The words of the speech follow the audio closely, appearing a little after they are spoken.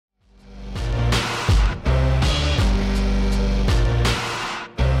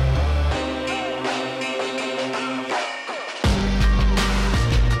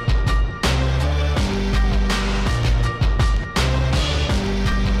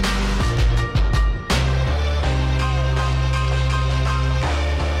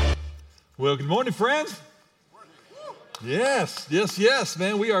Well, good morning, friends. Yes,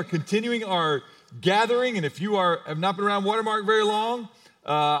 man. We are continuing our gathering, and if you have not been around Watermark very long,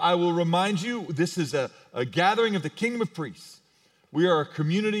 I will remind you, this is a gathering of the Kingdom of Priests. We are a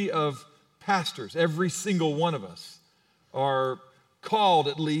community of pastors. Every single one of us are called,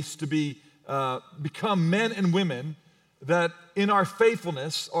 at least, to become men and women that in our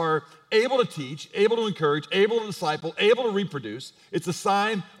faithfulness are able to teach, able to encourage, able to disciple, able to reproduce. It's a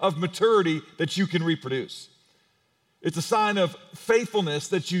sign of maturity that you can reproduce. It's a sign of faithfulness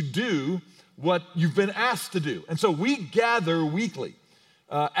that you do what you've been asked to do. And so we gather weekly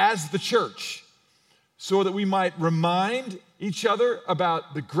as the church so that we might remind each other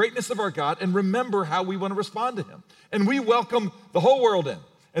about the greatness of our God and remember how we want to respond to Him. And we welcome the whole world in.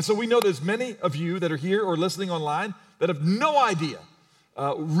 And so we know there's many of you that are here or listening online that have no idea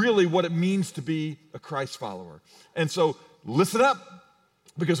really what it means to be a Christ follower. And so listen up,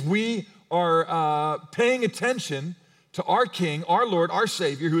 because we are paying attention to our King, our Lord, our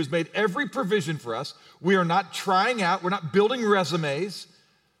Savior, who has made every provision for us. We are not trying out, we're not building resumes,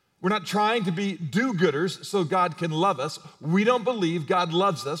 we're not trying to be do-gooders so God can love us. We don't believe God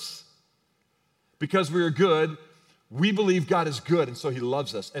loves us because we are good. We believe God is good, and so He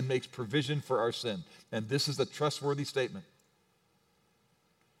loves us and makes provision for our sin. And this is a trustworthy statement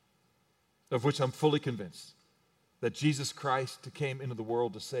of which I'm fully convinced, that Jesus Christ came into the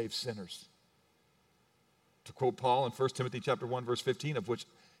world to save sinners. To quote Paul in 1 Timothy chapter 1, verse 15, of which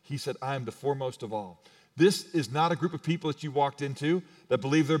he said, I am the foremost of all. This is not a group of people that you walked into that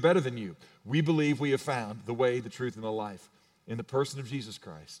believe they're better than you. We believe we have found the way, the truth, and the life in the person of Jesus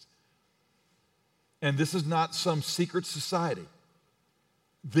Christ. And this is not some secret society.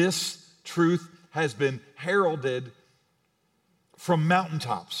 This truth has been heralded from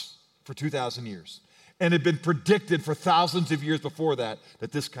mountaintops for 2,000 years. And had been predicted for thousands of years before that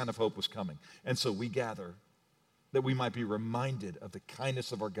this kind of hope was coming. And so we gather that we might be reminded of the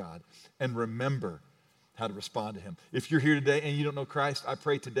kindness of our God and remember how to respond to Him. If you're here today and you don't know Christ, I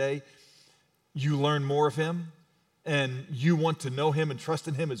pray today you learn more of Him and you want to know Him and trust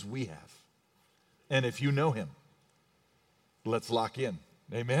in Him as we have. And if you know Him, let's lock in.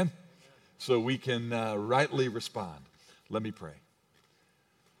 Amen? So we can rightly respond. Let me pray.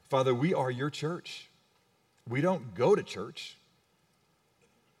 Father, we are your church. We don't go to church.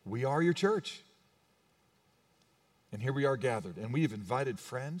 We are your church. And here we are gathered. And we have invited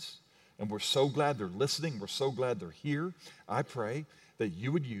friends. And we're so glad they're listening. We're so glad they're here. I pray that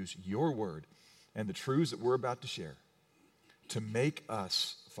you would use your word and the truths that we're about to share to make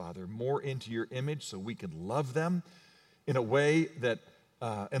us, Father, more into your image so we can love them in a way that,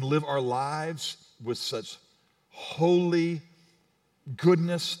 and live our lives with such holy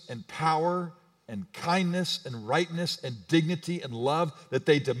goodness and power and kindness and rightness and dignity and love that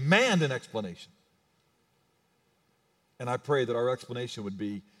they demand an explanation. And I pray that our explanation would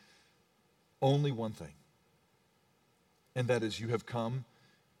be only one thing, and that is you have come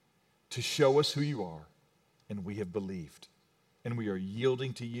to show us who you are, and we have believed. And we are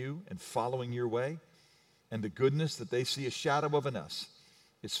yielding to you and following your way, and the goodness that they see a shadow of in us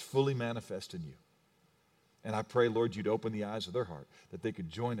is fully manifest in you. And I pray, Lord, you'd open the eyes of their heart, that they could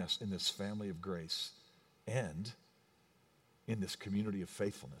join us in this family of grace and in this community of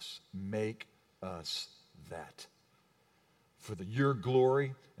faithfulness. Make us that. For your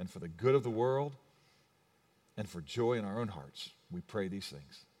glory and for the good of the world and for joy in our own hearts, we pray these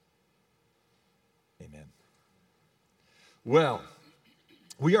things. Amen. Well,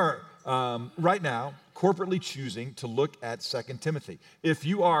 we are right now corporately choosing to look at 2 Timothy. If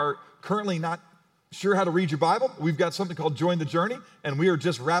you are currently not sure how to read your Bible, we've got something called Join the Journey, and we are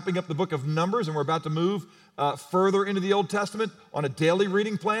just wrapping up the book of Numbers, and we're about to move further into the Old Testament on a daily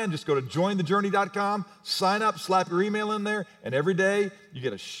reading plan. Just go to jointhejourney.com, sign up, slap your email in there, and every day you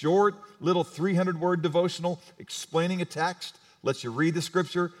get a short little 300-word devotional explaining a text, lets you read the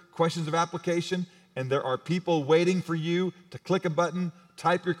scripture, questions of application, and there are people waiting for you to click a button,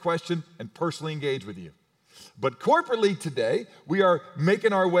 type your question, and personally engage with you. But corporately today, we are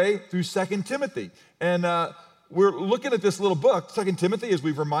making our way through 2 Timothy. And we're looking at this little book. 2 Timothy, as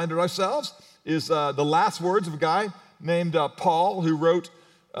we've reminded ourselves, is the last words of a guy named Paul, who wrote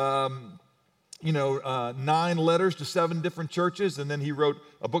 9 letters to 7 different churches. And then he wrote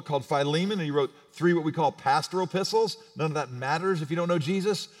a book called Philemon, and he wrote 3 what we call pastoral epistles. None of that matters if you don't know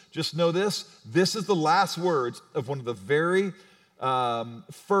Jesus. Just know this. This is the last words of one of the very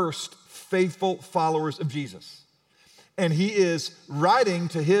first faithful followers of Jesus. And he is writing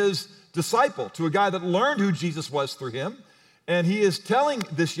to his disciple, to a guy that learned who Jesus was through him. And he is telling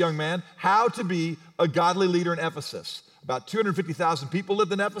this young man how to be a godly leader in Ephesus. About 250,000 people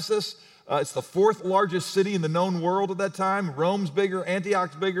lived in Ephesus. It's the fourth largest city in the known world at that time. Rome's bigger,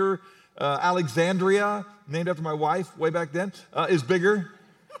 Antioch's bigger, Alexandria, named after my wife way back then, is bigger.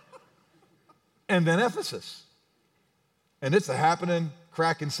 And then Ephesus. And it's a happening,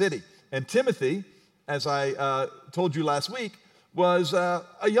 cracking city. And Timothy, as I told you last week, was a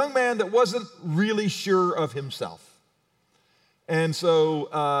young man that wasn't really sure of himself. And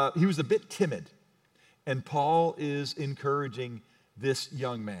so he was a bit timid. And Paul is encouraging this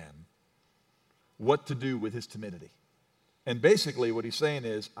young man what to do with his timidity. And basically what he's saying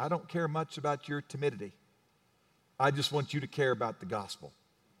is, I don't care much about your timidity. I just want you to care about the gospel.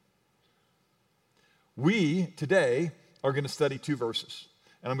 We, today, are going to study 2 verses.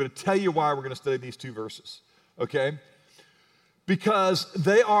 And I'm going to tell you why we're going to study these 2 verses, okay? Because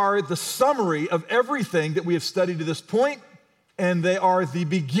they are the summary of everything that we have studied to this point, and they are the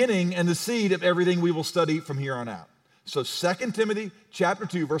beginning and the seed of everything we will study from here on out. So 2 Timothy chapter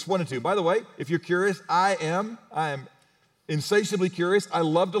 2, verse 1 and 2. By the way, if you're curious, I am insatiably curious. I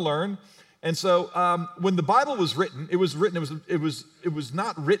love to learn. And so when the Bible was written, it was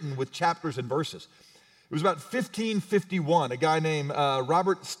not written with chapters and verses. It was about 1551, a guy named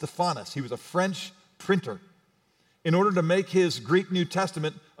Robert Stephanus. He was a French printer. In order to make his Greek New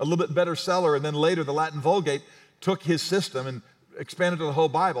Testament a little bit better seller, and then later the Latin Vulgate took his system and expanded to the whole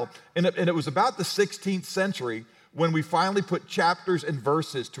Bible. And it was about the 16th century when we finally put chapters and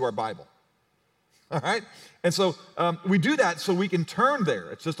verses to our Bible. All right? And so we do that so we can turn there.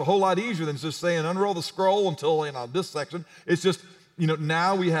 It's just a whole lot easier than just saying unroll the scroll until, this section. It's just,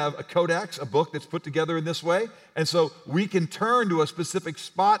 now we have a codex, a book that's put together in this way. And so we can turn to a specific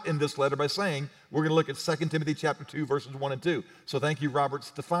spot in this letter by saying, we're going to look at 2 Timothy chapter 2, verses 1 and 2. So thank you, Robert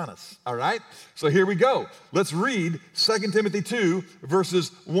Stephanus. All right? So here we go. Let's read 2 Timothy 2,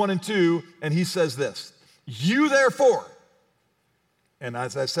 verses 1 and 2. And he says this, you therefore, and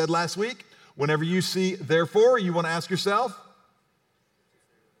as I said last week, whenever you see therefore, you want to ask yourself,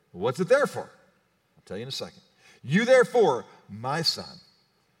 what's it there for? I'll tell you in a second. You therefore, my son,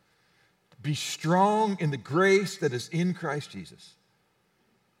 be strong in the grace that is in Christ Jesus.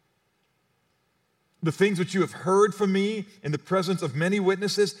 The things which you have heard from me in the presence of many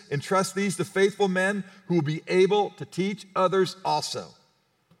witnesses, entrust these to faithful men who will be able to teach others also.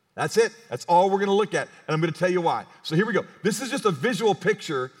 That's it. That's all we're going to look at, and I'm going to tell you why. So here we go. This is just a visual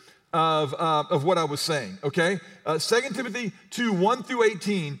picture of what I was saying, okay? 2 Timothy 2, 1 through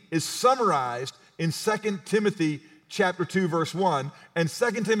 18 is summarized in 2 Timothy chapter 2, verse 1, and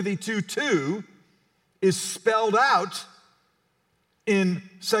 2 Timothy 2, 2 is spelled out in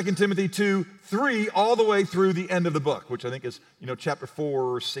 2 Timothy 2, 3, all the way through the end of the book, which I think is, chapter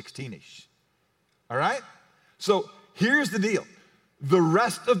 4, 16-ish. All right? So here's the deal. The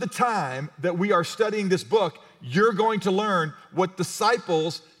rest of the time that we are studying this book, you're going to learn what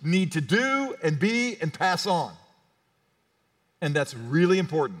disciples need to do and be and pass on. And that's really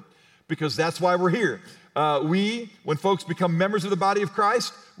important because that's why we're here. When folks become members of the body of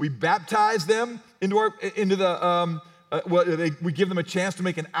Christ, we baptize them we give them a chance to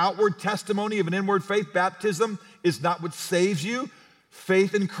make an outward testimony of an inward faith. Baptism is not what saves you.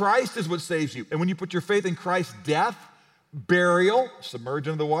 Faith in Christ is what saves you. And when you put your faith in Christ's death, burial, submerged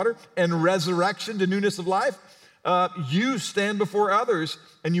under the water, and resurrection to newness of life, you stand before others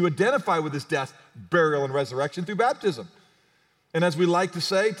and you identify with his death, burial, and resurrection through baptism. And as we like to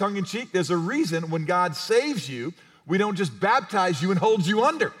say, tongue-in-cheek, there's a reason when God saves you, we don't just baptize you and hold you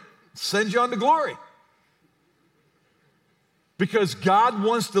under, send you on to glory. Because God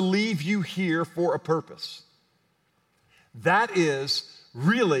wants to leave you here for a purpose. That is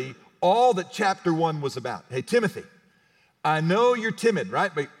really all that chapter 1 was about. Hey, Timothy, I know you're timid,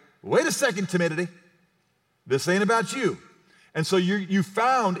 right? But wait a second, timidity. This ain't about you. And so you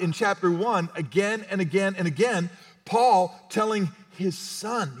found in chapter 1 again and again and again, Paul telling his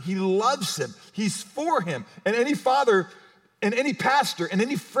son, he loves him, he's for him. And any father and any pastor and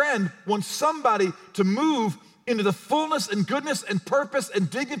any friend wants somebody to move into the fullness and goodness and purpose and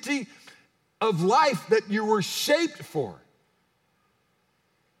dignity of life that you were shaped for.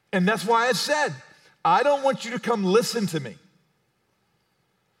 And that's why I said, I don't want you to come listen to me.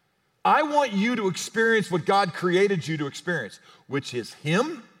 I want you to experience what God created you to experience, which is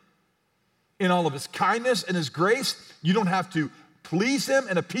him in all of his kindness and his grace. You don't have to please him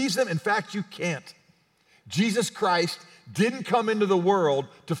and appease him. In fact, you can't. Jesus Christ didn't come into the world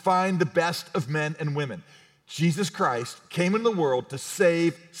to find the best of men and women. Jesus Christ came into the world to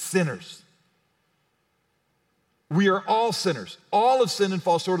save sinners. We are all sinners. All have sinned and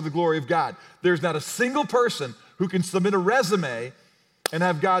fall short of the glory of God. There's not a single person who can submit a resume and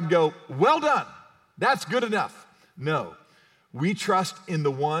have God go, well done, that's good enough. No, we trust in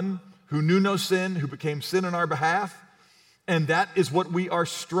the one who knew no sin, who became sin on our behalf, and that is what we are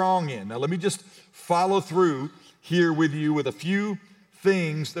strong in. Now, let me just follow through here with you with a few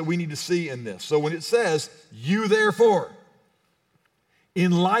things that we need to see in this. So when it says, you therefore,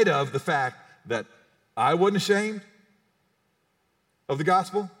 in light of the fact that I wasn't ashamed of the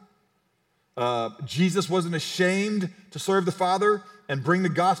gospel, Jesus wasn't ashamed to serve the Father and bring the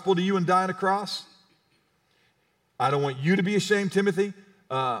gospel to you and die on a cross. I don't want you to be ashamed, Timothy.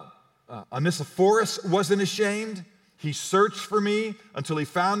 Onesiphorus wasn't ashamed. He searched for me until he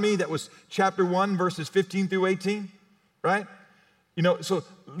found me. That was chapter 1, verses 15 through 18, right? You know, so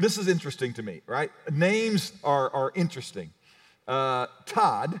this is interesting to me, right? Names are interesting.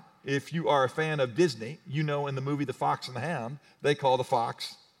 Todd, if you are a fan of Disney, you know in the movie The Fox and the Hound, they call the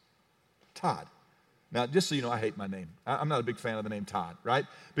fox Todd. Now, just so you know, I hate my name. I'm not a big fan of the name Todd, right?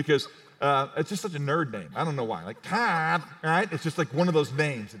 Because it's just such a nerd name. I don't know why. Like Todd, right? It's just like one of those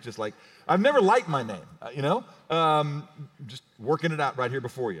names. It's just like, I've never liked my name, you know? Just working it out right here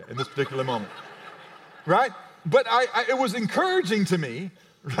before you in this particular moment, right? But it was encouraging to me,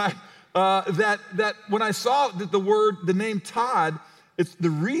 right, that when I saw that the name Todd, it's the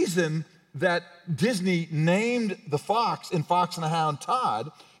reason that Disney named the fox in Fox and the Hound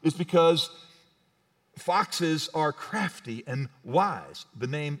Todd is because foxes are crafty and wise. The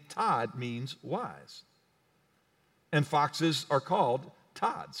name Todd means wise. And foxes are called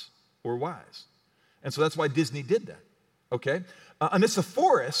Todds or wise. And so that's why Disney did that, okay?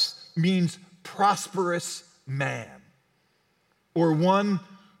 Onesiphorus means prosperous man, or one,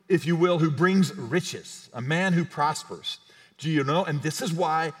 if you will, who brings riches, a man who prospers. Do you know? And this is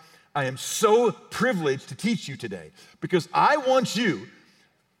why I am so privileged to teach you today, because I want you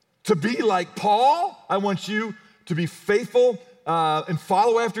to be like Paul. I want you to be faithful and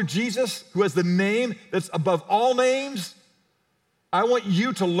follow after Jesus, who has the name that's above all names. I want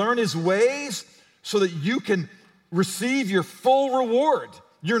you to learn his ways so that you can receive your full reward.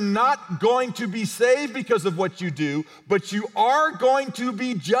 You're not going to be saved because of what you do, but you are going to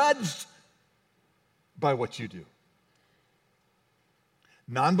be judged by what you do.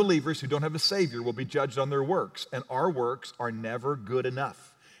 Non-believers who don't have a Savior will be judged on their works, and our works are never good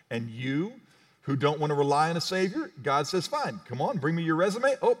enough. And you who don't want to rely on a Savior, God says, fine, come on, bring me your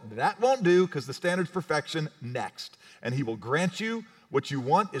resume. Oh, that won't do because the standard's perfection, next. And he will grant you what you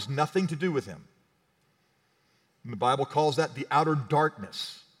want is nothing to do with him. And the Bible calls that the outer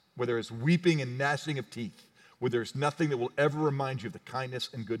darkness, where there is weeping and gnashing of teeth, where there's nothing that will ever remind you of the kindness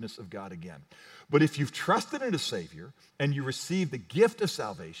and goodness of God again. But if you've trusted in a Savior and you receive the gift of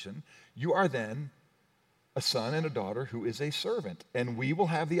salvation, you are then a son and a daughter who is a servant, and we will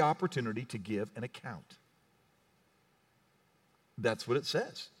have the opportunity to give an account. That's what it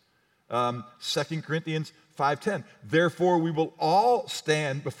says. 2 Corinthians 5:10, therefore we will all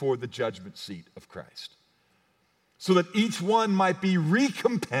stand before the judgment seat of Christ, so that each one might be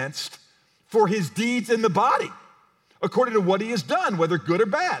recompensed for his deeds in the body, according to what he has done, whether good or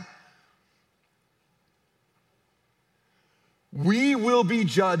bad. We will be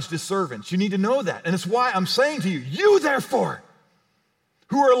judged as servants. You need to know that. And it's why I'm saying to you, you therefore,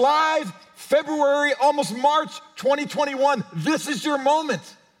 who are alive February, almost March 2021, this is your moment.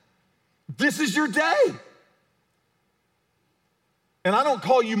 This is your day. And I don't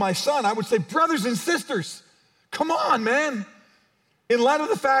call you my son. I would say, brothers and sisters, come on, man. In light of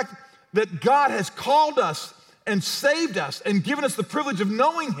the fact that God has called us and saved us and given us the privilege of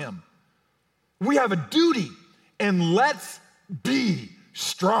knowing him, we have a duty, and let's be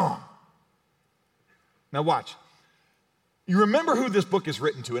strong. Now watch. You remember who this book is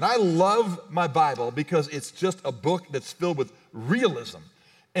written to, and I love my Bible because it's just a book that's filled with realism.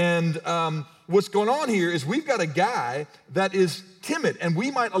 And what's going on here is we've got a guy that is timid, and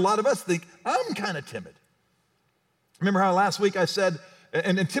a lot of us think, I'm kind of timid. Remember how last week I said,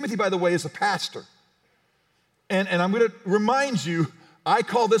 and Timothy, by the way, is a pastor. And I'm going to remind you, I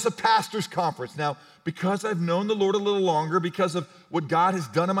call this a pastor's conference. Now, because I've known the Lord a little longer, because of what God has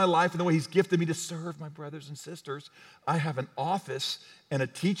done in my life and the way he's gifted me to serve my brothers and sisters, I have an office and a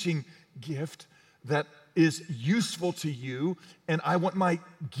teaching gift that is useful to you, and I want my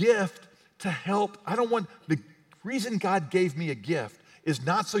gift to help. The reason God gave me a gift is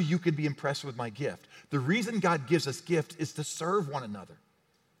not so you could be impressed with my gift. The reason God gives us gifts is to serve one another.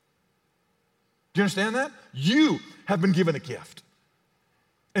 Do you understand that? You have been given a gift.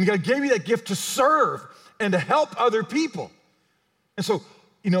 And God gave you that gift to serve and to help other people. And so,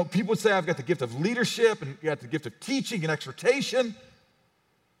 people would say, I've got the gift of leadership and you got the gift of teaching and exhortation.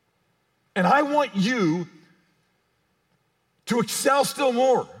 And I want you to excel still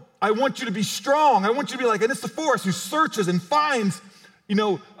more. I want you to be strong. I want you to be like Onesiphorus, who searches and finds,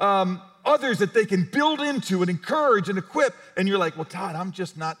 others that they can build into and encourage and equip. And you're like, well, Todd, I'm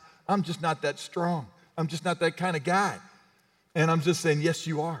just not that strong. I'm just not that kind of guy. And I'm just saying, yes,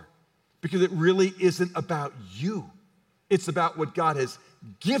 you are. Because it really isn't about you. It's about what God has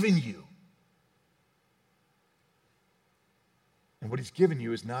given you. And what he's given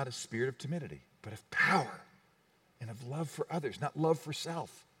you is not a spirit of timidity, but of power and of love for others, not love for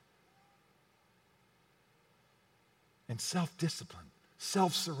self. And self-discipline,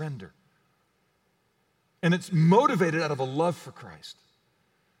 self-surrender. And it's motivated out of a love for Christ.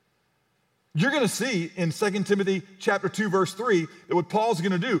 You're going to see in 2 Timothy chapter 2, verse 3, that what Paul's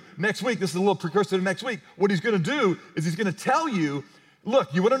going to do next week, this is a little precursor to next week, what he's going to do is he's going to tell you,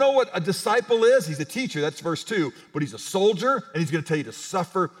 look, you want to know what a disciple is? He's a teacher, that's verse 2, but he's a soldier, and he's going to tell you to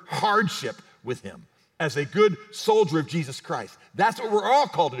suffer hardship with him as a good soldier of Jesus Christ. That's what we're all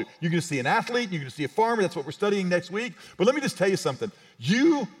called to do. You're going to see an athlete, you're going to see a farmer, that's what we're studying next week. But let me just tell you something.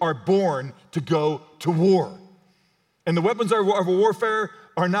 You are born to go to war. And the weapons of warfare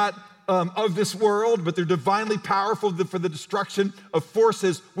are not of this world, but they're divinely powerful for the destruction of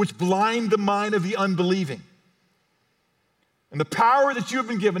forces which blind the mind of the unbelieving. And the power that you have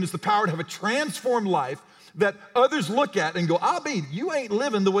been given is the power to have a transformed life that others look at and go, you ain't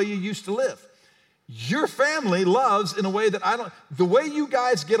living the way you used to live. Your family loves in a way that the way you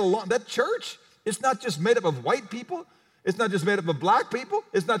guys get along, that church, it's not just made up of white people. It's not just made up of black people.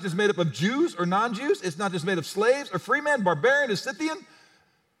 It's not just made up of Jews or non-Jews. It's not just made of slaves or free men, barbarian or Scythian.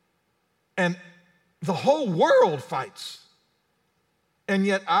 And the whole world fights. And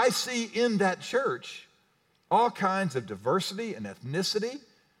yet I see in that church all kinds of diversity and ethnicity.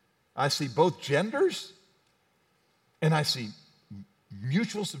 I see both genders, and I see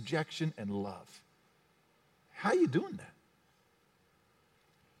mutual subjection and love. How are you doing that?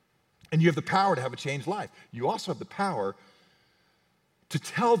 And you have the power to have a changed life. You also have the power to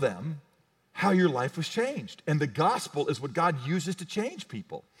tell them how your life was changed. And the gospel is what God uses to change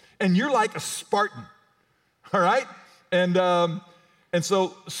people. And you're like a Spartan, all right? And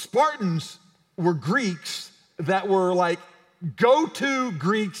so Spartans were Greeks that were like go-to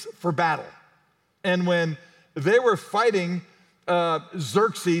Greeks for battle. And when they were fighting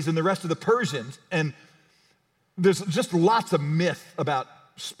Xerxes and the rest of the Persians, and there's just lots of myth about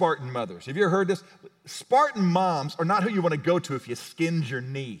Spartan mothers. Have you ever heard this? Spartan moms are not who you want to go to if you skinned your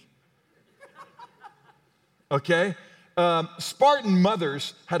knee. Okay? Spartan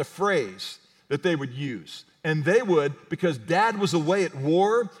mothers had a phrase that they would use. And they would, because dad was away at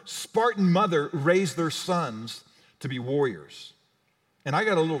war, Spartan mother raised their sons to be warriors. And I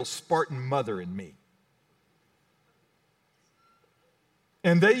got a little Spartan mother in me.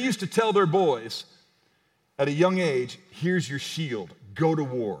 And they used to tell their boys at a young age, here's your shield, go to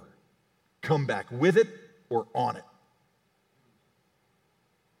war. Come back with it or on it.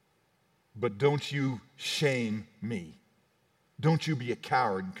 But don't you shame me. Don't you be a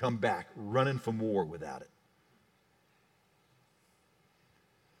coward and come back running from war without it.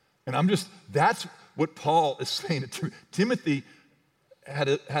 And that's what Paul is saying. Timothy had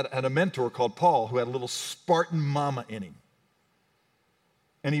a mentor called Paul who had a little Spartan mama in him.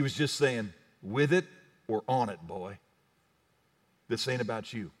 And he was just saying, with it or on it, boy. This ain't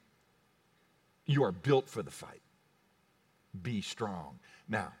about you. You are built for the fight. Be strong.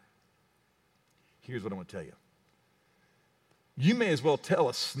 Now, here's what I want to tell you. You may as well tell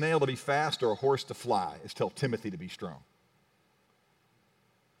a snail to be fast or a horse to fly as tell Timothy to be strong.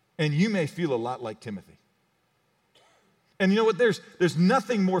 And you may feel a lot like Timothy. And you know what? There's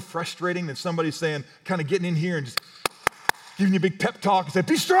nothing more frustrating than somebody saying, kind of getting in here and just giving you a big pep talk and say,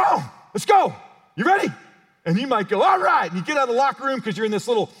 be strong, let's go. You ready? And you might go, all right. And you get out of the locker room because you're in this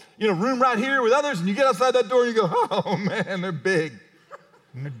little room right here with others, and you get outside that door and you go, oh man, they're big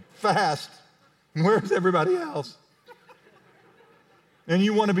and they're fast. And where's everybody else? And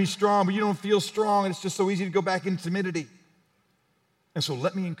you want to be strong, but you don't feel strong, and it's just so easy to go back into timidity. And so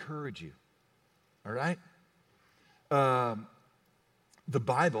let me encourage you, all right? The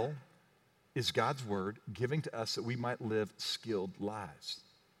Bible is God's word giving to us that we might live skilled lives.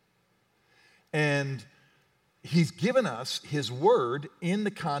 And he's given us his word in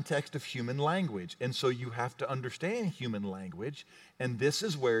the context of human language. And so you have to understand human language, and this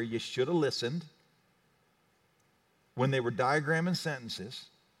is where you should have listened when they were diagramming sentences.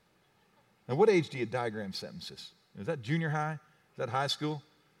 Now, what age do you diagram sentences? Is that junior high? Is that high school?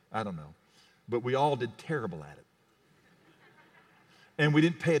 I don't know. But we all did terrible at it. And we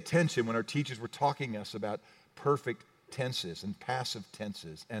didn't pay attention when our teachers were talking to us about perfect tenses and passive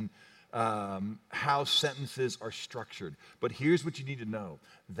tenses and how sentences are structured. But here's what you need to know.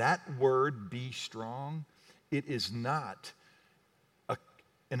 That word, be strong, it is not a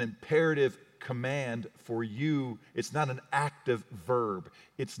an imperative command for you. It's not an active verb.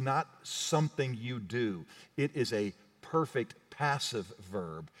 It's not something you do. It is a perfect passive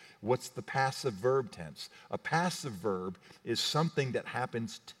verb. What's the passive verb tense? A passive verb is something that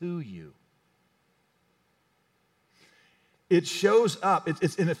happens to you. It shows up.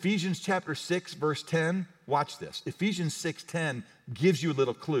 It's in Ephesians chapter 6, verse 10. Watch this. Ephesians 6:10 gives you a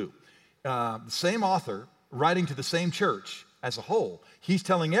little clue. The same author, writing to the same church as a whole, he's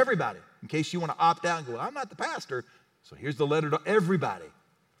telling everybody, in case you want to opt out and go, I'm not the pastor. So here's the letter to everybody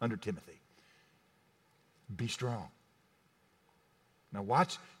under Timothy. Be strong. Now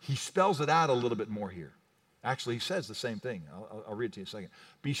watch, he spells it out a little bit more here. Actually, he says the same thing. I'll read it to you in a second.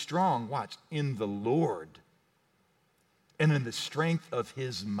 Be strong, watch, in the Lord and in the strength of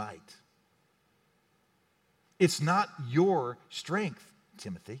his might. It's not your strength,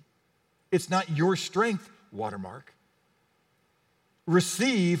 Timothy. It's not your strength, Watermark.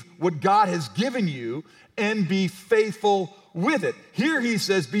 Receive what God has given you and be faithful with it. Here he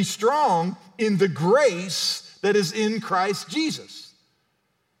says, be strong in the grace that is in Christ Jesus.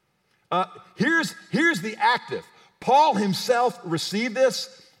 Here's the active. Paul himself received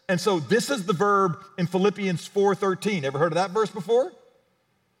this, and so this is the verb in Philippians 4:13. Ever heard of that verse before?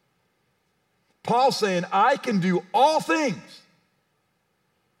 Paul's saying, I can do all things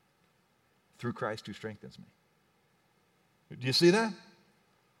through Christ who strengthens me. Do you see that?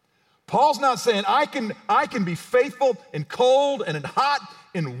 Paul's not saying, I can be faithful in cold and in hot,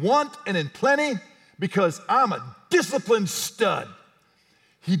 in want and in plenty, because I'm a disciplined stud.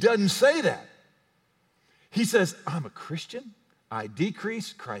 He doesn't say that. He says, I'm a Christian. I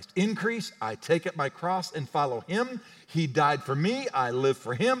decrease, Christ increase. I take up my cross and follow him. He died for me. I live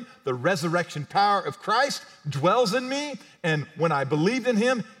for him. The resurrection power of Christ dwells in me. And when I believed in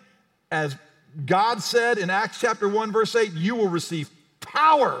him, as God said in Acts chapter 1, verse 8, you will receive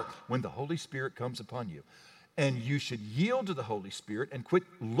power when the Holy Spirit comes upon you. And you should yield to the Holy Spirit and quit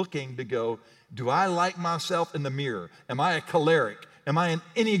looking to go, do I like myself in the mirror? Am I a choleric? Am I an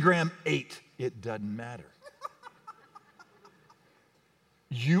Enneagram 8? It doesn't matter.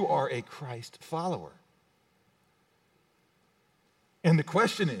 You are a Christ follower. And the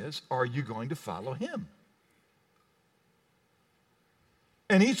question is, are you going to follow him?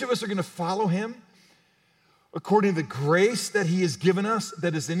 And each of us are going to follow him according to the grace that he has given us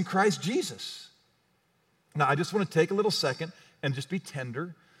that is in Christ Jesus. Now, I just want to take a little second and just be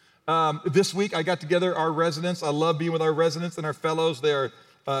tender. This week, I got together our residents. I love being with our residents and our fellows. They are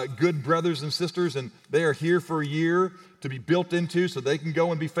good brothers and sisters, and they are here for a year to be built into so they can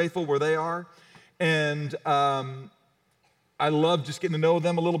go and be faithful where they are. And I love just getting to know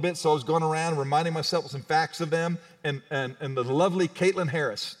them a little bit, so I was going around reminding myself of some facts of them. And the lovely Caitlin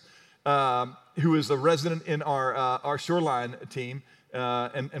Harris, who is a resident in our Shoreline team,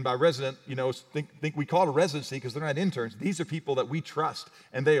 and by resident, you know, think we call it a residency because they're not interns. These are people that we trust,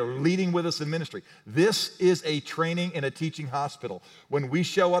 and they are leading with us in ministry. This is a training and a teaching hospital. When we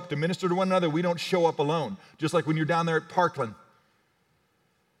show up to minister to one another, we don't show up alone. Just like when you're down there at Parkland.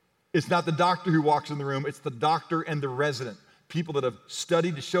 It's not the doctor who walks in the room, it's the doctor and the resident. People that have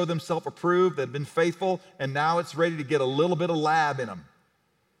studied to show themselves approved, that have been faithful, and now it's ready to get a little bit of lab in them.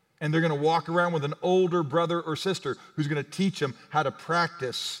 And they're going to walk around with an older brother or sister who's going to teach them how to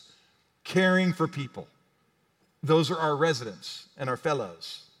practice caring for people. Those are our residents and our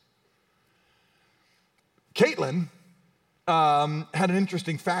fellows. Caitlin had an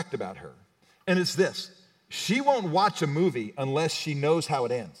interesting fact about her, and it's this. She won't watch a movie unless she knows how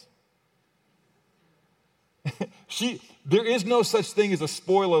it ends. There is no such thing as a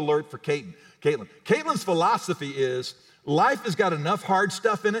spoiler alert for Caitlin. Caitlin's philosophy is, life has got enough hard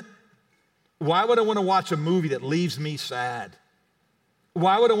stuff in it. Why would I want to watch a movie that leaves me sad?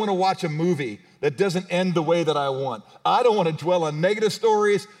 Why would I want to watch a movie that doesn't end the way that I want? I don't want to dwell on negative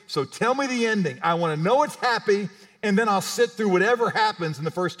stories, so tell me the ending. I want to know it's happy, and then I'll sit through whatever happens in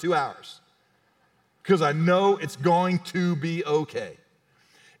the first 2 hours because I know it's going to be okay.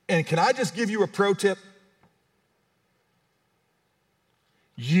 And can I just give you a pro tip?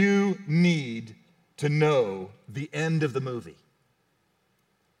 You need to know the end of the movie.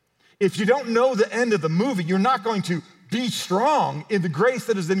 If you don't know the end of the movie, you're not going to be strong in the grace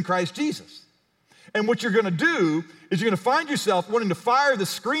that is in Christ Jesus. And what you're going to do is you're going to find yourself wanting to fire the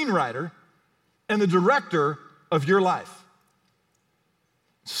screenwriter and the director of your life.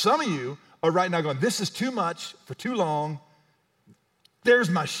 Some of you are right now going, this is too much for too long. There's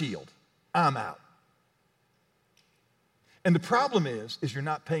my shield. I'm out. And the problem is you're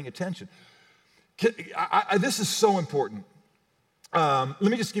not paying attention. This is so important. Let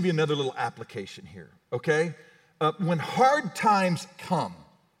me just give you another little application here, okay? When hard times come,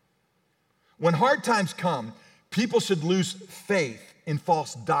 When hard times come, people should lose faith in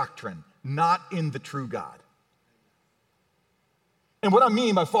false doctrine, not in the true God. And what I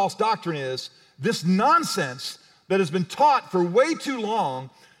mean by false doctrine is this nonsense that has been taught for way too long,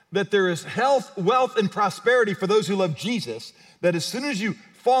 that there is health, wealth, and prosperity for those who love Jesus, that as soon as you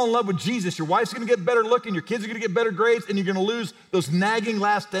fall in love with Jesus, your wife's gonna get better looking, your kids are gonna get better grades, and you're gonna lose those nagging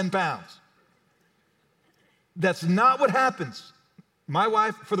last 10 pounds. That's not what happens. My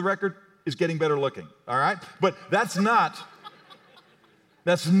wife, for the record, is getting better looking, all right? But that's not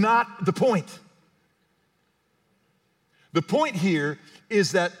the point. The point here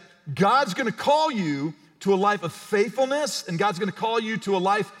is that God's gonna call you to a life of faithfulness, and God's gonna call you to a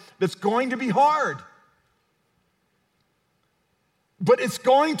life that's going to be hard. But it's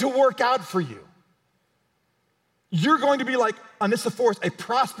going to work out for you. You're going to be like Onesiphorus, a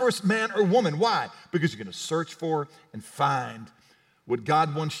prosperous man or woman. Why? Because you're gonna search for and find what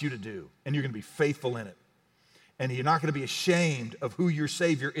God wants you to do, and you're gonna be faithful in it. And you're not gonna be ashamed of who your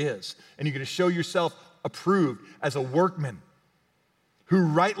Savior is, and you're gonna show yourself approved as a workman who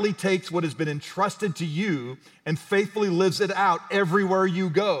rightly takes what has been entrusted to you and faithfully lives it out everywhere you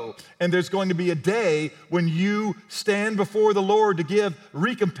go. And there's going to be a day when you stand before the Lord to give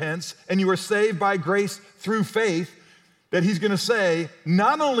recompense, and you are saved by grace through faith, that he's gonna say,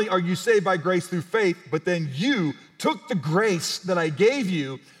 not only are you saved by grace through faith, but then you took the grace that I gave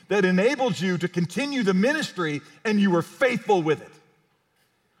you that enabled you to continue the ministry, and you were faithful with it.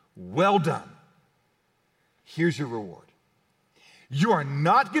 Well done. Here's your reward. You are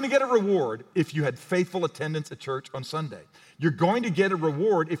not going to get a reward if you had faithful attendance at church on Sunday. You're going to get a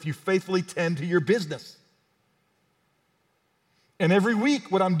reward if you faithfully tend to your business. And every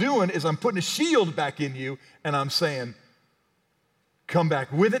week, what I'm doing is I'm putting a shield back in you, and I'm saying, come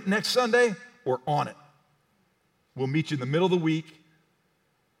back with it next Sunday or on it. We'll meet you in the middle of the week,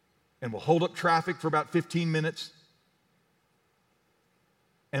 and we'll hold up traffic for about 15 minutes,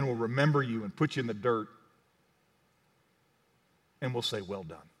 and we'll remember you and put you in the dirt, and we'll say, well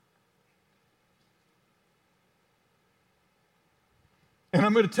done. And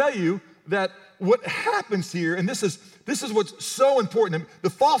I'm going to tell you that what happens here, and this is what's so important, the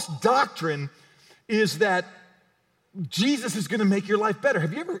false doctrine is that Jesus is going to make your life better.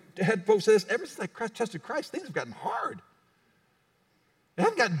 Have you ever had folks say this? Ever since I trusted Christ, things have gotten hard. It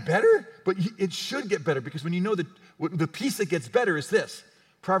hasn't gotten better, but it should get better, because when you know that the piece that gets better is this,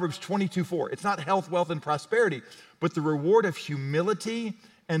 Proverbs 22:4. It's not health, wealth, and prosperity, but the reward of humility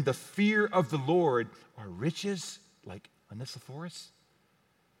and the fear of the Lord are riches, like Onesiphorus,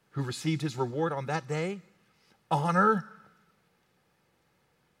 who received his reward on that day, honor.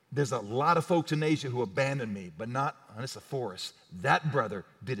 There's a lot of folks in Asia who abandoned me, but not Onesiphorus. That brother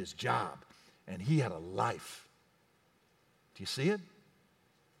did his job, and he had a life. Do you see it?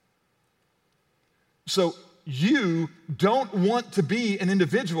 So you don't want to be an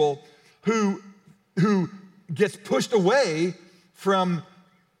individual who gets pushed away from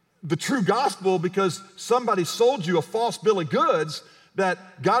the true gospel because somebody sold you a false bill of goods,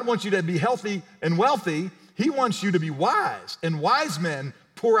 that God wants you to be healthy and wealthy. He wants you to be wise, and wise men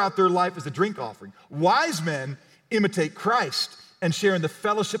pour out their life as a drink offering. Wise men imitate Christ and share in the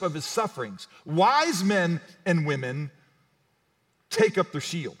fellowship of his sufferings. Wise men and women take up their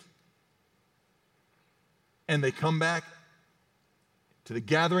shield, and they come back to the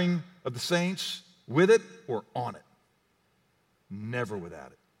gathering of the saints with it or on it. Never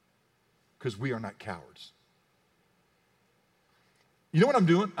without it, because we are not cowards. You know what I'm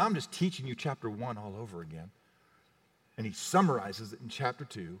doing? I'm just teaching you chapter 1 all over again. And he summarizes it in chapter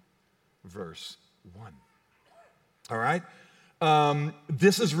 2, verse 1. All right?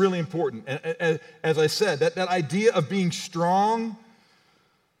 This is really important. As I said, that idea of being strong,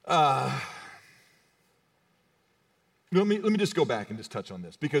 let me just go back and just touch on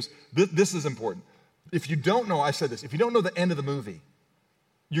this, because this is important. If you don't know, I said this, if you don't know the end of the movie,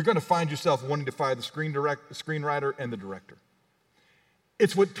 you're going to find yourself wanting to fire the screenwriter and the director.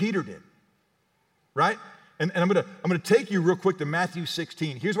 It's what Peter did, right? And I'm going to take you real quick to Matthew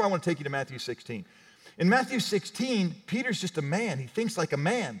 16. Here's why I want to take you to Matthew 16. In Matthew 16, Peter's just a man. He thinks like a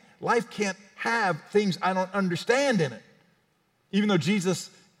man. Life can't have things I don't understand in it. Even though Jesus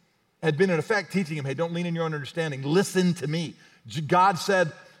had been in effect teaching him, hey, don't lean in your own understanding. Listen to me. God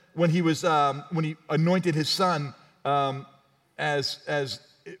said when he anointed his son as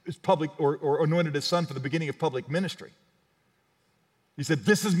public, or anointed his son for the beginning of public ministry, he said,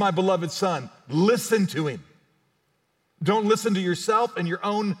 this is my beloved son. Listen to him. Don't listen to yourself and your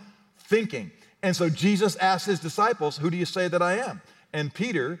own thinking. And so Jesus asked his disciples, who do you say that I am? And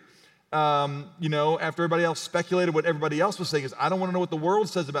Peter, after everybody else speculated what everybody else was saying, is, I don't want to know what the world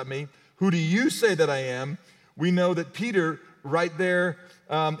says about me. Who do you say that I am? We know that Peter, right there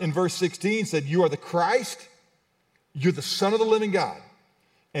in verse 16, said, you are the Christ, you're the Son of the living God.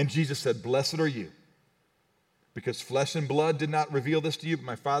 And Jesus said, blessed are you, because flesh and blood did not reveal this to you, but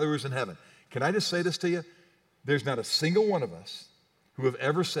my Father who is in heaven. Can I just say this to you? There's not a single one of us who have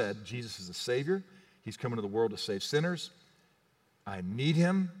ever said, Jesus is a Savior, he's come into the world to save sinners, I need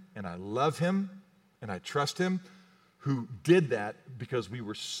him, and I love him, and I trust him, who did that because we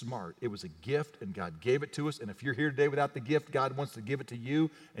were smart. It was a gift, and God gave it to us. And if you're here today without the gift, God wants to give it to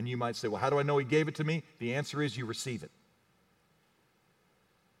you. And you might say, well, how do I know he gave it to me? The answer is you receive it.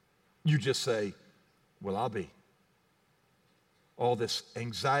 You just say, well, I'll be. All this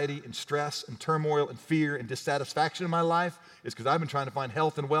anxiety and stress and turmoil and fear and dissatisfaction in my life is because I've been trying to find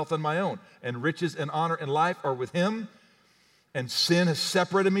health and wealth on my own. And riches and honor and life are with him. And sin has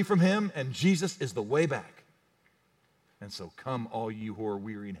separated me from him. And Jesus is the way back. And so come, all you who are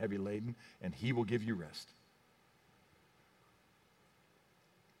weary and heavy laden, and he will give you rest.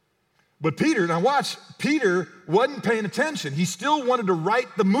 But Peter, now watch, Peter wasn't paying attention. He still wanted to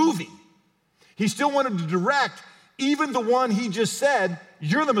write the movie. He still wanted to direct even the one he just said,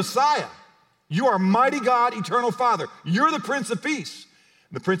 you're the Messiah. You are mighty God, eternal Father. You're the Prince of Peace.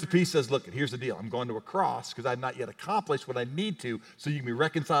 And the Prince of Peace says, look, here's the deal. I'm going to a cross because I've not yet accomplished what I need to so you can be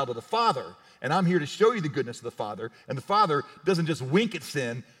reconciled to the Father. And I'm here to show you the goodness of the Father. And the Father doesn't just wink at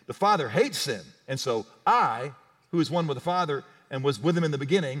sin. The Father hates sin. And so I, who is one with the Father and was with him in the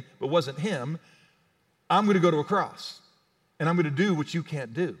beginning, but wasn't him, I'm going to go to a cross. And I'm going to do what you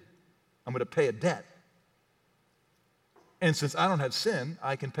can't do. I'm going to pay a debt. And since I don't have sin,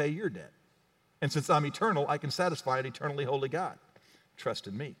 I can pay your debt. And since I'm eternal, I can satisfy an eternally holy God. Trust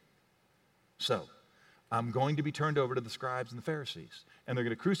in me. So I'm going to be turned over to the scribes and the Pharisees. And they're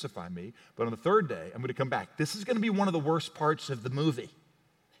going to crucify me, but on the third day, I'm going to come back. This is going to be one of the worst parts of the movie.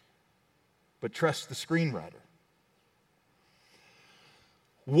 But trust the screenwriter.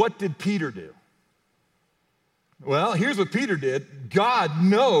 What did Peter do? Well, here's what Peter did. God,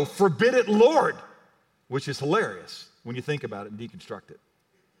 no, forbid it, Lord, which is hilarious when you think about it and deconstruct it.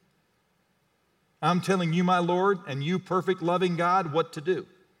 I'm telling you, my Lord, and you, perfect, loving God, what to do.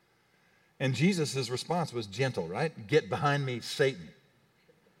 And Jesus' response was gentle, right? Get behind me, Satan.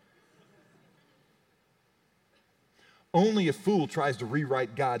 Only a fool tries to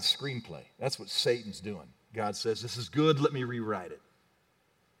rewrite God's screenplay. That's what Satan's doing. God says, this is good, let me rewrite it.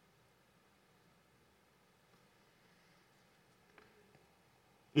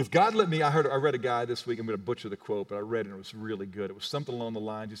 If God let me, I read a guy this week, I'm going to butcher the quote, but I read it and it was really good. It was something along the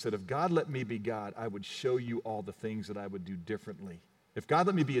lines, he said, if God let me be God, I would show you all the things that I would do differently. If God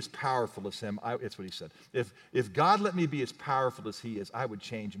let me be as powerful as him, it's what he said. If God let me be as powerful as he is, I would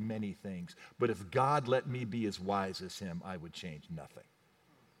change many things. But if God let me be as wise as him, I would change nothing.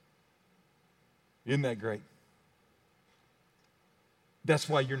 Isn't that great? That's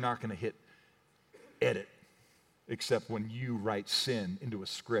why you're not going to hit edit, except when you write sin into a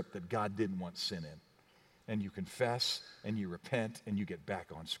script that God didn't want sin in. And you confess, and you repent, and you get back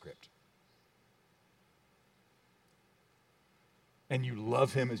on script. And you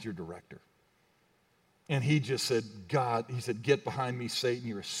love him as your director. And he just said, God, he said, get behind me, Satan,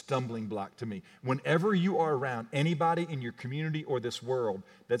 you're a stumbling block to me. Whenever you are around anybody in your community or this world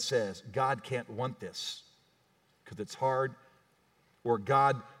that says, God can't want this because it's hard, or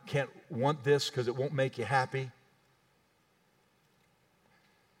God can't want this because it won't make you happy,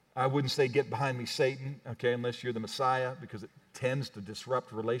 I wouldn't say get behind me, Satan, okay, unless you're the Messiah, because it tends to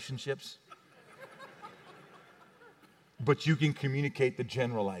disrupt relationships. But you can communicate the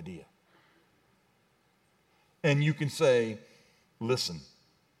general idea. And you can say, listen,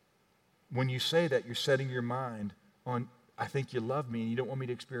 when you say that, you're setting your mind on, I think you love me and you don't want me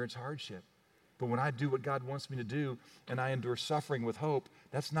to experience hardship. But when I do what God wants me to do and I endure suffering with hope,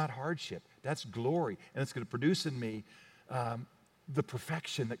 that's not hardship. That's glory. And it's going to produce in me the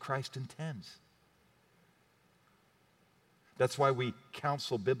perfection that Christ intends. That's why we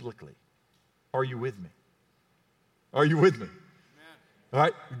counsel biblically. Are you with me? Are you with me? Amen. All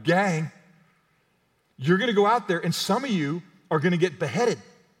right, gang, you're going to go out there and some of you are going to get beheaded.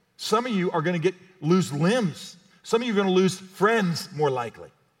 Some of you are going to lose limbs. Some of you are going to lose friends more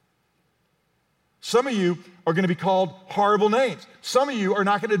likely. Some of you are going to be called horrible names. Some of you are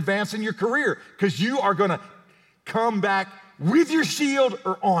not going to advance in your career because you are going to come back with your shield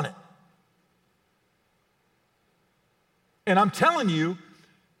or on it. And I'm telling you,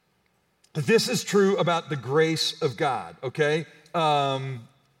 this is true about the grace of God, okay? Write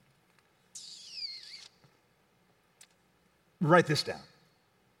this down,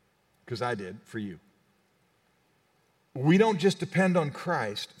 because I did for you. we don't just depend on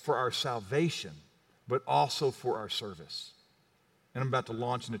Christ for our salvation, but also for our service. And I'm about to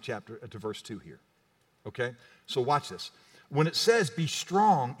launch into verse 2 here. Okay? So watch this. When it says be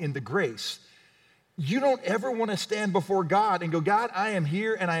strong in the grace, you don't ever want to stand before God and go, God, I am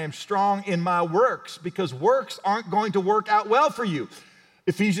here and I am strong in my works, because works aren't going to work out well for you.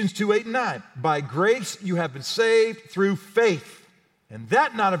 Ephesians 2:8-9, by grace you have been saved through faith, and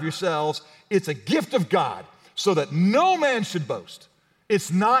that not of yourselves, it's a gift of God, so that no man should boast.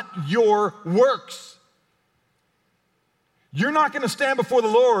 It's not your works. You're not going to stand before the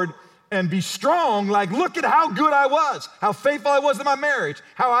Lord and be strong like, look at how good I was, how faithful I was in my marriage,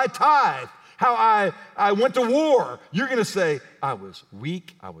 how I tithed, how I went to war. You're going to say, I was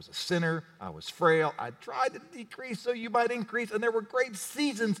weak, I was a sinner, I was frail, I tried to decrease so you might increase, and there were great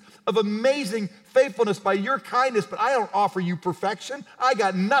seasons of amazing faithfulness by your kindness, but I don't offer you perfection. I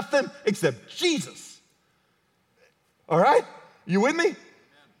got nothing except Jesus. All right? You with me?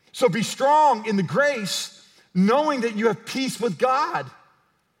 So be strong in the grace, knowing that you have peace with God.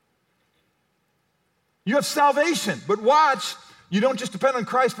 You have salvation, but watch, you don't just depend on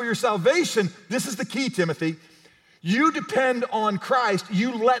Christ for your salvation. This is the key, Timothy. You depend on Christ.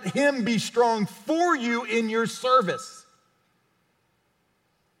 You let him be strong for you in your service.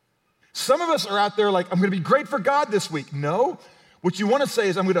 Some of us are out there like, I'm going to be great for God this week. No, what you want to say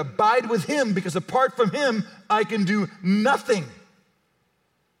is, I'm going to abide with him, because apart from him, I can do nothing.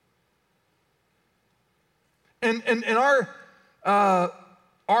 And our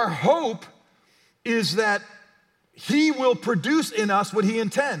hope is that he will produce in us what he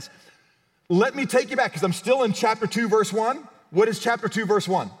intends. Let me take you back, because I'm still in chapter 2, verse 1. What is chapter 2, verse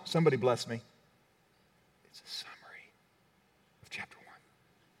 1? Somebody bless me. It's a summary of chapter 1.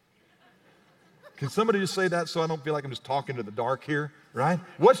 Can somebody just say that so I don't feel like I'm just talking to the dark here, right?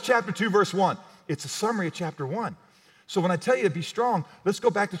 What's chapter 2, verse 1? It's a summary of chapter 1. So when I tell you to be strong, let's go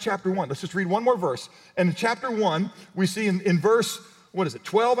back to chapter 1. Let's just read one more verse. And in chapter 1, we see in verse,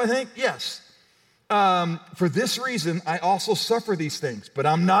 12, I think? Yes. For this reason, I also suffer these things, but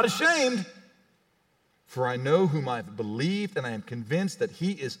I'm not ashamed, for I know whom I have believed, and I am convinced that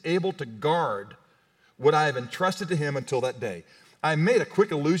he is able to guard what I have entrusted to him until that day. I made a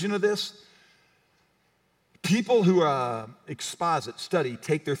quick allusion to this. People who exposit, study,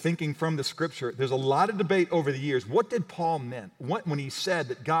 take their thinking from the scripture. There's a lot of debate over the years. What did Paul mean when he said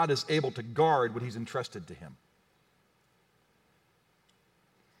that God is able to guard what he's entrusted to him?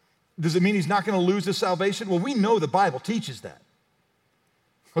 Does it mean he's not going to lose his salvation? Well, we know the Bible teaches that.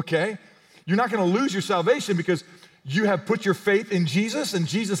 Okay? You're not going to lose your salvation because you have put your faith in Jesus, and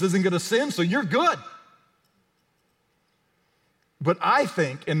Jesus isn't going to sin, so you're good. But I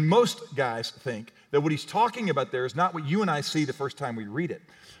think, and most guys think, that what he's talking about there is not what you and I see the first time we read it.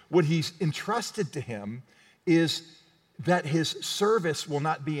 What he's entrusted to him is that his service will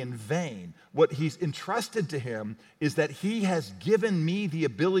not be in vain. What he's entrusted to him is that he has given me the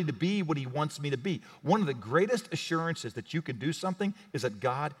ability to be what he wants me to be. One of the greatest assurances that you can do something is that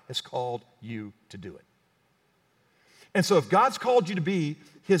God has called you to do it. And so if God's called you to be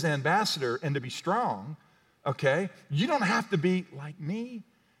his ambassador and to be strong, okay, you don't have to be like me.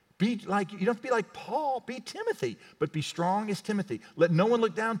 You don't have to be like Paul, be Timothy, but be strong as Timothy. Let no one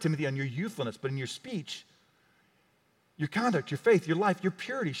look down, Timothy, on your youthfulness, but in your speech, your conduct, your faith, your life, your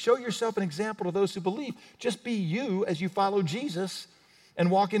purity. Show yourself an example to those who believe. Just be you as you follow Jesus and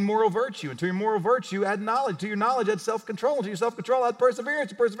walk in moral virtue. And to your moral virtue, add knowledge. To your knowledge, add self-control. To your self-control, add perseverance.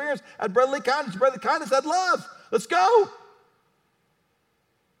 To perseverance, add brotherly kindness. To brotherly kindness, add love. Let's go.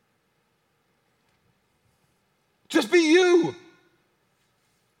 Just be you.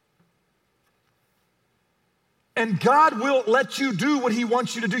 And God will let you do what he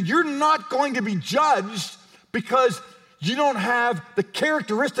wants you to do. You're not going to be judged because you don't have the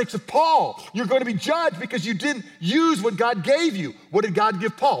characteristics of Paul. You're going to be judged because you didn't use what God gave you. What did God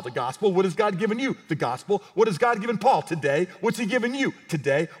give Paul? The gospel. What has God given you? The gospel. What has God given Paul? Today. What's he given you?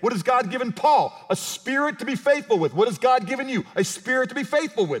 Today. What has God given Paul? A spirit to be faithful with. What has God given you? A spirit to be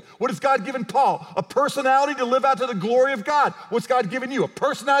faithful with. What has God given Paul? A personality to live out to the glory of God. What's God given you? A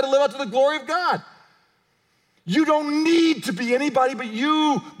personality to live out to the glory of God. You don't need to be anybody but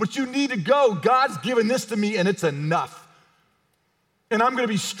you need to go. God's given this to me and it's enough. And I'm going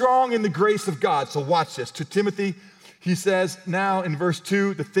to be strong in the grace of God. So watch this. To Timothy, he says now in verse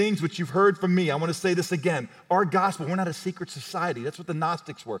 2, the things which you've heard from me. I want to say this again. Our gospel, we're not a secret society. That's what the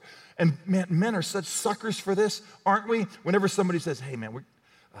Gnostics were. And man, men are such suckers for this, aren't we? Whenever somebody says, hey man,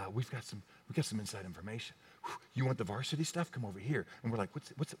 we've got some inside information. You want the varsity stuff? Come over here. And we're like,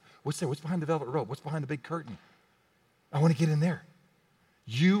 what's there? What's behind the velvet rope? What's behind the big curtain? I want to get in there.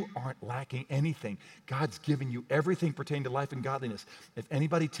 You aren't lacking anything. God's given you everything pertaining to life and godliness. If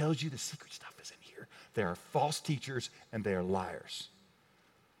anybody tells you the secret stuff is in here, they are false teachers and they are liars.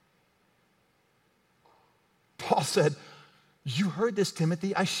 Paul said, you heard this,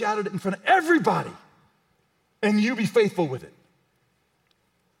 Timothy. I shouted it in front of everybody, and you be faithful with it.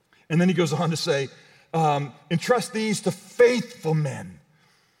 And then he goes on to say, entrust these to faithful men.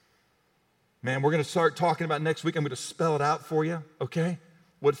 Man, we're going to start talking about next week. I'm going to spell it out for you, okay?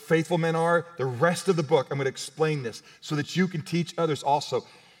 What faithful men are. The rest of the book, I'm going to explain this so that you can teach others also.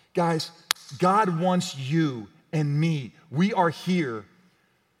 Guys, God wants you and me. We are here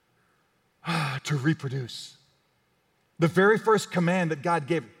to reproduce. The very first command that God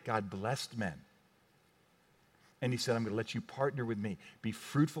gave, God blessed men. And he said, I'm going to let you partner with me. Be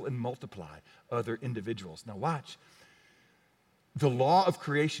fruitful and multiply other individuals. Now watch. The law of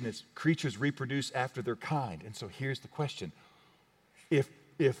creation is creatures reproduce after their kind. And so here's the question. If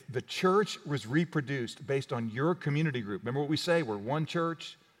the church was reproduced based on your community group, remember what we say, we're one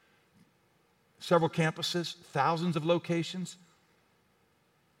church, several campuses, thousands of locations,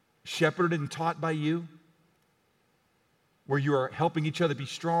 shepherded and taught by you, where you are helping each other be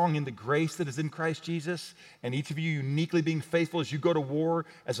strong in the grace that is in Christ Jesus, and each of you uniquely being faithful as you go to war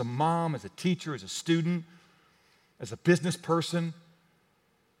as a mom, as a teacher, as a student, as a business person,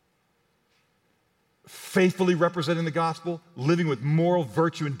 faithfully representing the gospel, living with moral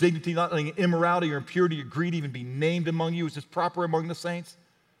virtue and dignity, not letting immorality or impurity or greed even be named among you as is proper among the saints.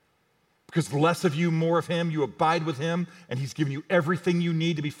 Because less of you, more of him, you abide with him, and he's given you everything you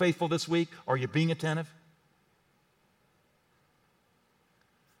need to be faithful this week. Are you being attentive?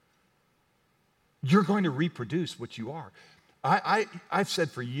 You're going to reproduce what you are. I've said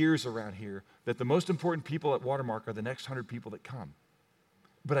for years around here that the most important people at Watermark are the next 100 people that come.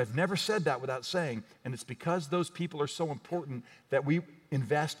 But I've never said that without saying, and it's because those people are so important that we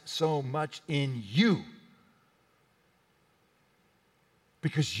invest so much in you.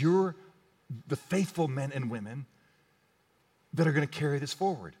 Because you're the faithful men and women that are going to carry this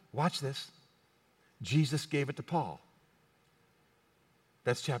forward. Watch this. Jesus gave it to Paul.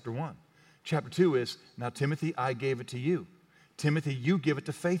 That's chapter 1. Chapter 2 is, now Timothy, I gave it to you. Timothy, you give it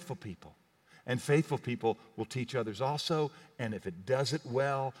to faithful people. And faithful people will teach others also. And if it does it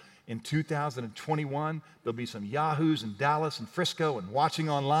well, in 2021, there'll be some yahoos in Dallas and Frisco and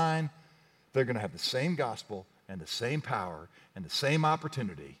watching online. They're going to have the same gospel and the same power and the same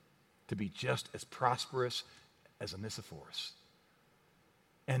opportunity to be just as prosperous as Onesiphorus.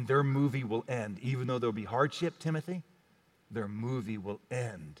 And their movie will end. Even though there'll be hardship, Timothy, their movie will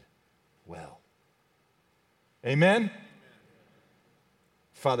end well. Amen?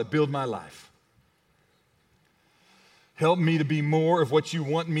 Father, build my life. Help me to be more of what you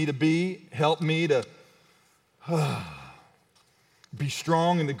want me to be. Help me to be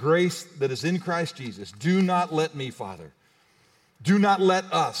strong in the grace that is in Christ Jesus. Do not let me, Father, do not let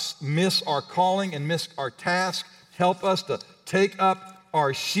us miss our calling and miss our task. Help us to take up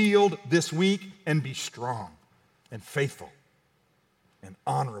our shield this week and be strong and faithful and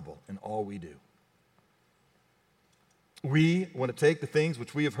honorable in all we do. We want to take the things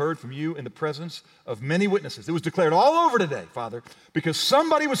which we have heard from you in the presence of many witnesses. It was declared all over today, Father, because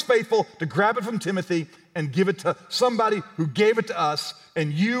somebody was faithful to grab it from Timothy and give it to somebody who gave it to us,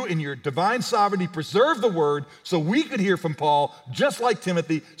 and you in your divine sovereignty preserved the word so we could hear from Paul, just like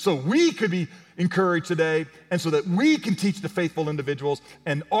Timothy, so we could be encouraged today, and so that we can teach the faithful individuals,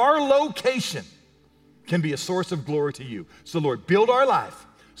 and our location can be a source of glory to you. So Lord, build our life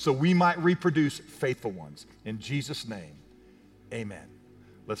so we might reproduce faithful ones. In Jesus' name, amen.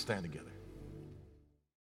 Let's stand together.